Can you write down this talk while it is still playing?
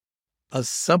A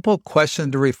simple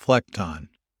question to reflect on.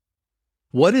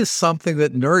 What is something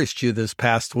that nourished you this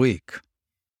past week?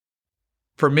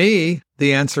 For me,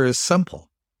 the answer is simple.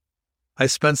 I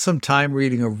spent some time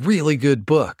reading a really good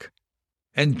book,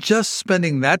 and just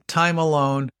spending that time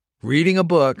alone reading a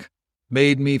book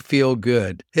made me feel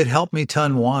good. It helped me to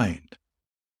unwind.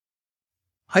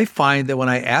 I find that when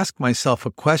I ask myself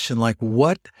a question like,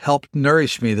 what helped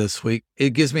nourish me this week,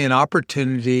 it gives me an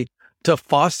opportunity to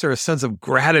foster a sense of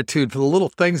gratitude for the little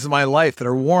things in my life that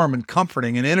are warm and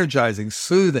comforting and energizing,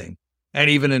 soothing, and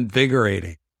even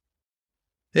invigorating.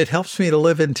 It helps me to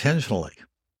live intentionally.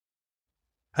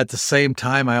 At the same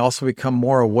time, I also become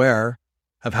more aware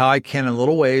of how I can, in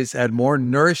little ways, add more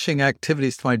nourishing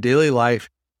activities to my daily life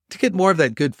to get more of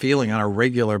that good feeling on a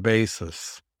regular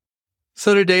basis.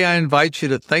 So today I invite you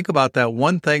to think about that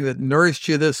one thing that nourished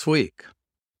you this week.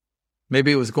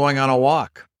 Maybe it was going on a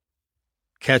walk,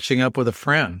 catching up with a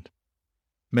friend,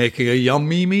 making a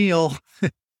yummy meal.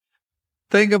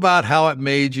 Think about how it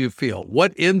made you feel,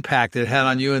 what impact it had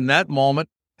on you in that moment,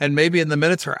 and maybe in the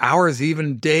minutes or hours,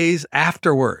 even days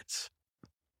afterwards.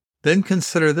 Then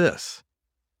consider this.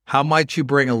 How might you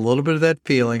bring a little bit of that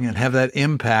feeling and have that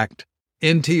impact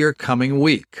into your coming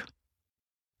week?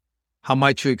 How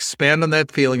might you expand on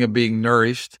that feeling of being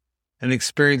nourished and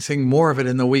experiencing more of it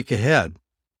in the week ahead?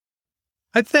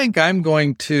 I think I'm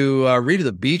going to read at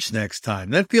the beach next time.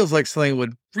 That feels like something that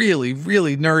would really,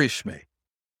 really nourish me.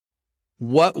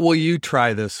 What will you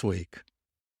try this week?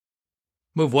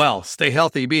 Move well, stay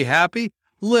healthy, be happy,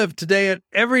 live today and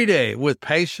every day with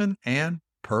passion and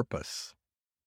purpose.